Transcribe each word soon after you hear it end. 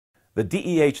The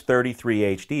DEH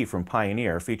 33HD from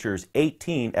Pioneer features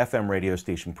 18 FM radio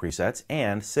station presets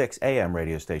and 6 AM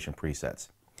radio station presets.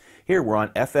 Here we're on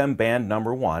FM band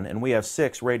number 1 and we have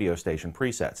 6 radio station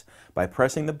presets. By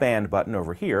pressing the band button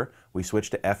over here, we switch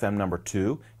to FM number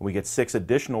 2 and we get 6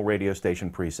 additional radio station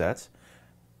presets.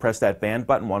 Press that band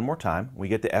button one more time, we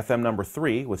get to FM number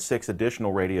 3 with 6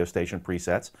 additional radio station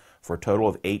presets for a total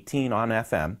of 18 on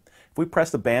FM. If we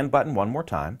press the band button one more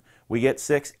time, we get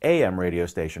 6 AM radio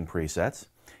station presets.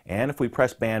 And if we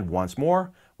press band once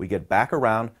more, we get back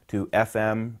around to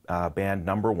FM band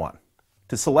number 1.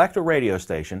 To select a radio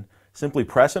station, simply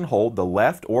press and hold the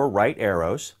left or right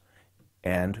arrows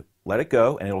and let it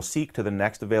go, and it'll seek to the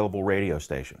next available radio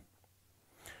station.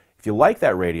 If you like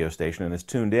that radio station and it's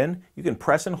tuned in, you can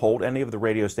press and hold any of the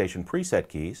radio station preset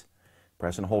keys.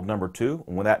 Press and hold number 2,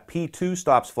 and when that P2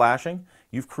 stops flashing,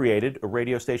 you've created a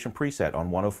radio station preset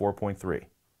on 104.3.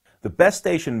 The best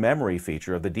station memory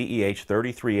feature of the DEH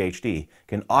 33HD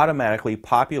can automatically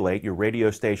populate your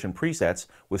radio station presets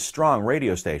with strong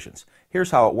radio stations. Here's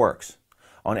how it works.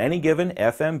 On any given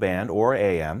FM band or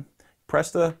AM, press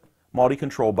the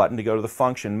multi-control button to go to the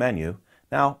function menu.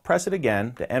 Now press it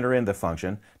again to enter in the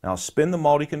function. Now spin the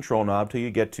multi-control knob till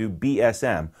you get to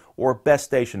BSM, or best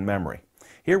station memory.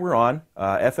 Here we're on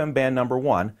FM band number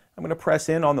 1. I'm going to press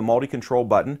in on the multi-control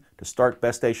button to start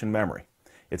best station memory.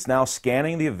 It's now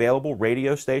scanning the available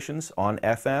radio stations on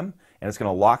FM, and it's going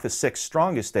to lock the 6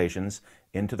 strongest stations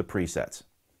into the presets.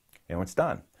 And it's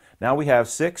done. Now we have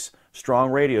 6 strong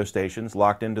radio stations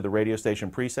locked into the radio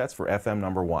station presets for FM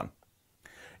number 1.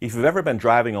 If you've ever been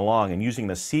driving along and using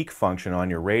the seek function on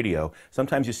your radio,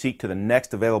 sometimes you seek to the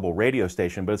next available radio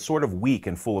station, but it's sort of weak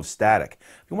and full of static.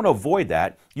 If you want to avoid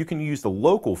that, you can use the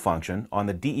local function on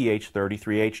the DEH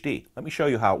 33HD. Let me show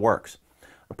you how it works.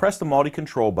 Press the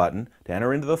multi-control button to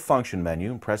enter into the function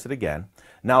menu and press it again.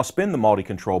 Now spin the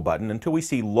multi-control button until we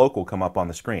see local come up on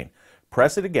the screen.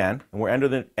 Press it again and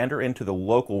we'll enter into the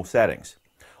local settings.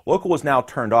 Local is now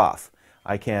turned off.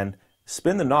 I can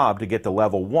spin the knob to get to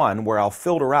level 1, where I'll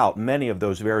filter out many of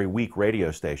those very weak radio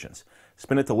stations.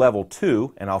 Spin it to level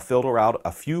 2 and I'll filter out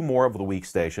a few more of the weak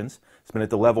stations. Spin it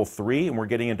to level 3 and we're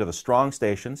getting into the strong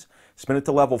stations. Spin it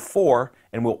to level 4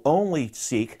 and we'll only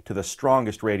seek to the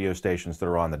strongest radio stations that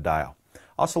are on the dial.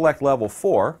 I'll select level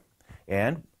 4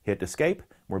 and hit escape.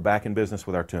 We're back in business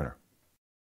with our tuner.